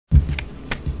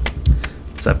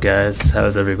What's up, guys?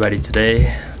 How's everybody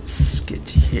today? It's good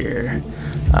to hear.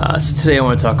 So today I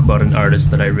want to talk about an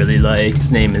artist that I really like.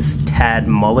 His name is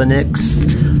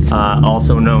Mullinix,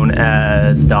 also known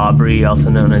as Dabrye,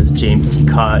 also known as James T.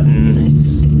 I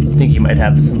think he might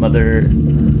have some other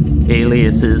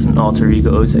aliases and alter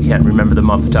egos. I can't remember them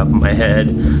off the top of my head.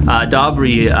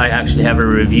 Dabrye, I actually have a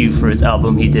review for his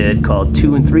album he did called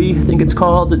 2 and 3, I think it's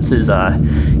called. It's his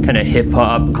kind of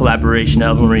hip-hop collaboration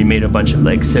album where he made a bunch of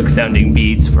like sick sounding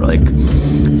beats for like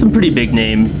some pretty big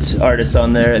named artists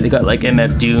on there. They got like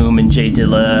MF Doom and J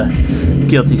Dilla,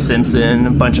 Guilty Simpson,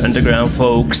 a bunch of underground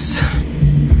folks,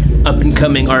 up and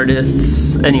coming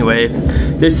artists. Anyway,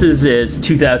 this is his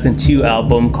 2002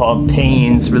 album called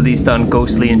Pains, released on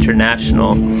Ghostly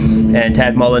International. And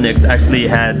Mullinix actually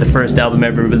had the first album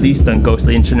ever released on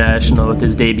Ghostly International with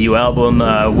his debut album,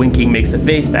 Winking Makes a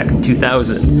Face, back in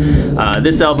 2000.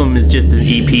 This album is just an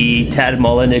EP.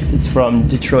 Mullinix is from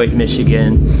Detroit,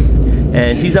 Michigan.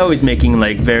 And he's always making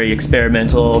like very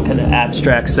experimental, kind of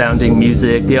abstract sounding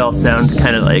music. They all sound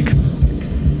kind of like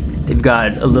they've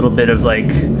got a little bit of like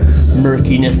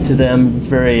murkiness to them,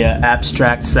 very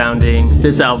abstract sounding.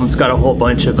 This album's got a whole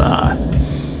bunch of kind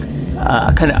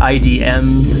of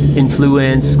IDM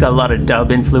influence. It's got a lot of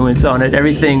dub influence on it.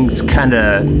 Everything's kind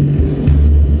of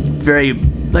very,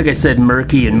 like I said,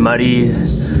 murky and muddy.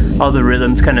 All the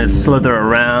rhythms kind of slither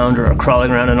around or are crawling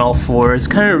around on all fours.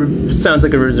 Kind of sounds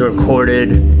like it was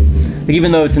recorded. Like,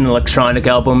 even though it's an electronic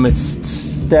album, it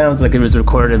sounds like it was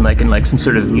recorded in like some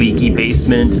sort of leaky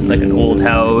basement in like an old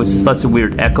house. There's lots of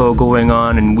weird echo going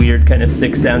on and weird kind of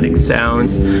sick sounding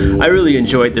sounds. I really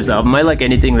enjoyed this album. I like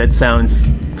anything that sounds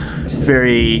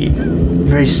very,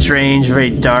 very strange, very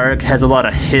dark, has a lot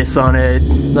of hiss on it.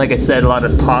 Like I said, a lot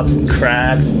of pops and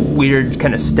cracks, weird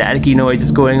kind of staticky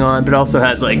noises going on, but also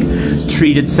has like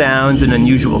treated sounds and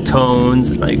unusual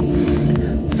tones. Like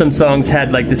some songs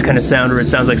had like this kind of sound where it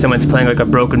sounds like someone's playing like a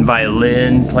broken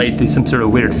violin, played through some sort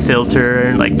of weird filter,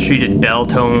 and like treated bell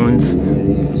tones.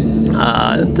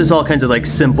 There's all kinds of like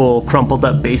simple crumpled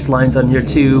up bass lines on here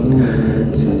too.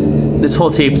 This whole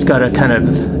tape's got a kind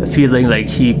of a feeling like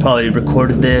he probably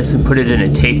recorded this and put it in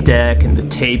a tape deck, and the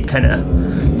tape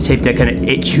deck kind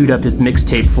of chewed up his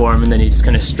mixtape form, and then he just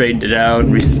kind of straightened it out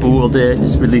and re-spooled it and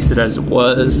just released it as it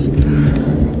was.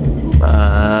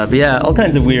 But yeah, all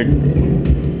kinds of weird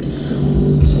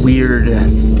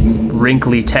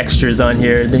wrinkly textures on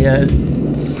here.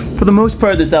 For the most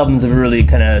part, this album's a really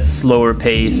kind of slower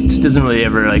paced. It doesn't really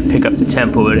ever like pick up the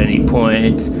tempo at any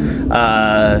point.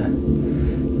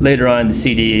 Later on in the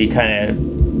CD, he kind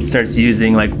of starts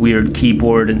using like weird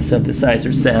keyboard and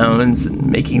synthesizer sounds, and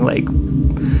making like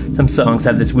some songs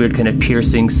have this weird kind of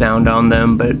piercing sound on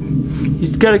them. But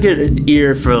he's got to get an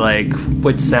ear for like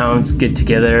what sounds get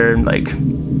together and like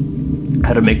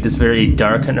how to make this very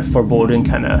dark kind of foreboding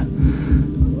kind of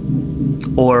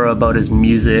aura about his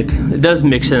music. It does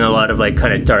mix in a lot of like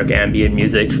kind of dark ambient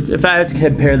music. If I had to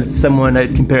compare this to someone,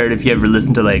 I'd compare it if you ever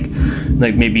listen to like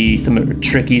maybe some of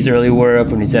Tricky's early work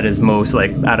when he's at his most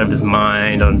like out of his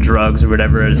mind on drugs or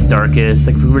whatever, at his darkest,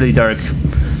 like really dark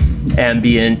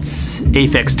ambient.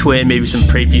 Aphex Twin, maybe some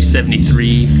Preview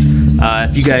 73.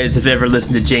 If you guys have ever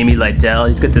listened to Jamie Lydell,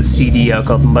 he's got this CD out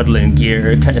called Muddling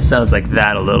Gear. It kind of sounds like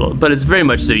that a little, but it's very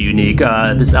much so unique.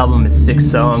 This album is 6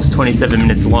 songs, 27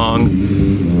 minutes long.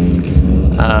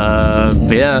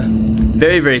 But yeah,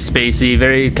 very, very spacey,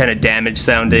 very kind of damaged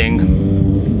sounding.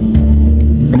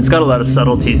 And it's got a lot of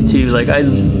subtleties too. Like, I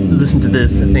listened to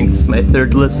this, I think this is my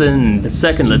 3rd listen, and the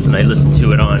 2nd listen I listened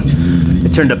to it on, I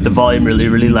turned up the volume really,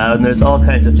 really loud, and there's all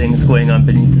kinds of things going on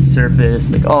beneath the surface,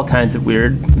 like all kinds of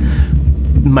weird,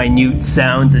 minute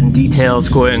sounds and details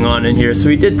going on in here. So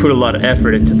he did put a lot of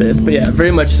effort into this. But yeah, very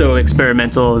much so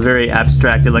experimental, very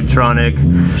abstract electronic.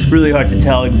 Really hard to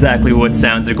tell exactly what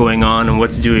sounds are going on and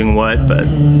what's doing what, but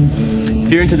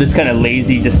if you're into this kind of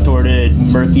lazy, distorted,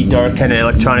 murky, dark kind of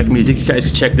electronic music, you guys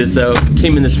can check this out. It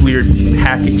came in this weird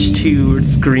package too.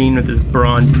 It's green with this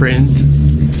bronze print.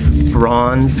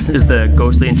 Bronze is the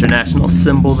Ghostly International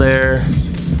symbol there.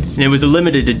 And it was a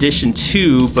limited edition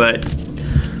too, but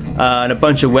on a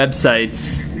bunch of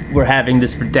websites were having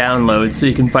this for download, so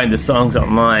you can find the songs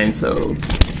online, so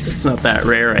it's not that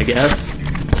rare, I guess.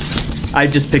 I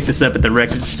just picked this up at the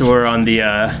record store. On the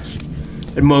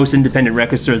at most independent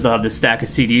record stores, they'll have this stack of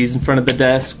CDs in front of the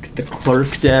desk, the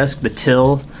clerk desk, the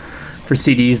till for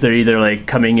CDs. They're either like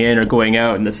coming in or going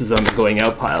out, and this was on the going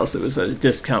out pile, so it was at a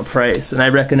discount price. And I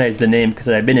recognize the name because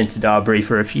I've been into Dabrye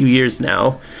for a few years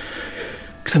now,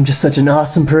 because I'm just such an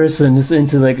awesome person, just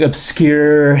into like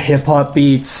obscure hip-hop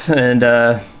beats. And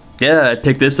yeah, I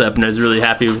picked this up and I was really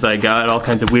happy with what I got. All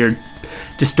kinds of weird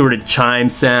distorted chime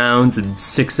sounds and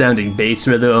sick sounding bass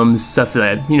rhythms, stuff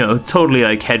that, you know, totally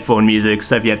like headphone music,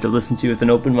 stuff you have to listen to with an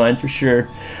open mind for sure.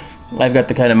 I've got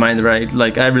the kind of mind that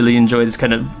I really enjoy this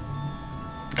kind of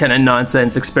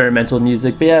nonsense experimental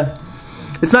music. But yeah,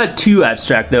 it's not too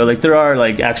abstract though. Like there are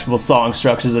like actual song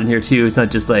structures in here too. It's not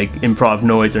just like improv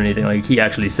noise or anything. Like he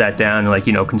actually sat down and like,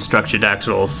 you know, constructed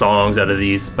actual songs out of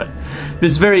these. But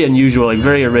it's very unusual, like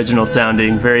very original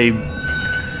sounding, very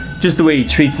just the way he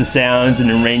treats the sounds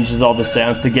and arranges all the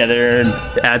sounds together and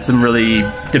adds some really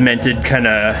demented kind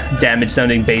of damaged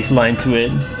sounding bass line to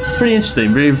it. It's pretty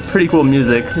interesting, pretty cool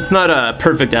music. It's not a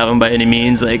perfect album by any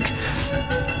means. Like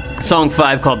song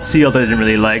 5 called Sealed I didn't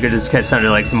really like. It just kind of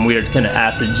sounded like some weird kind of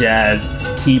acid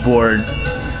jazz keyboard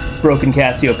broken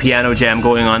Casio piano jam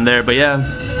going on there. But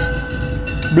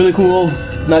yeah, really cool.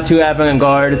 Not too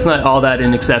avant-garde, it's not all that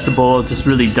inaccessible, it's just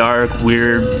really dark,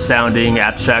 weird sounding,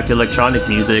 abstract electronic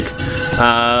music.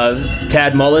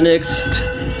 Tad Mullinix,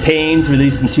 Pains,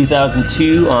 released in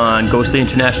 2002 on Ghostly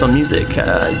International Music.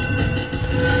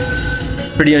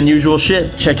 Pretty unusual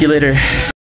shit. Check you later.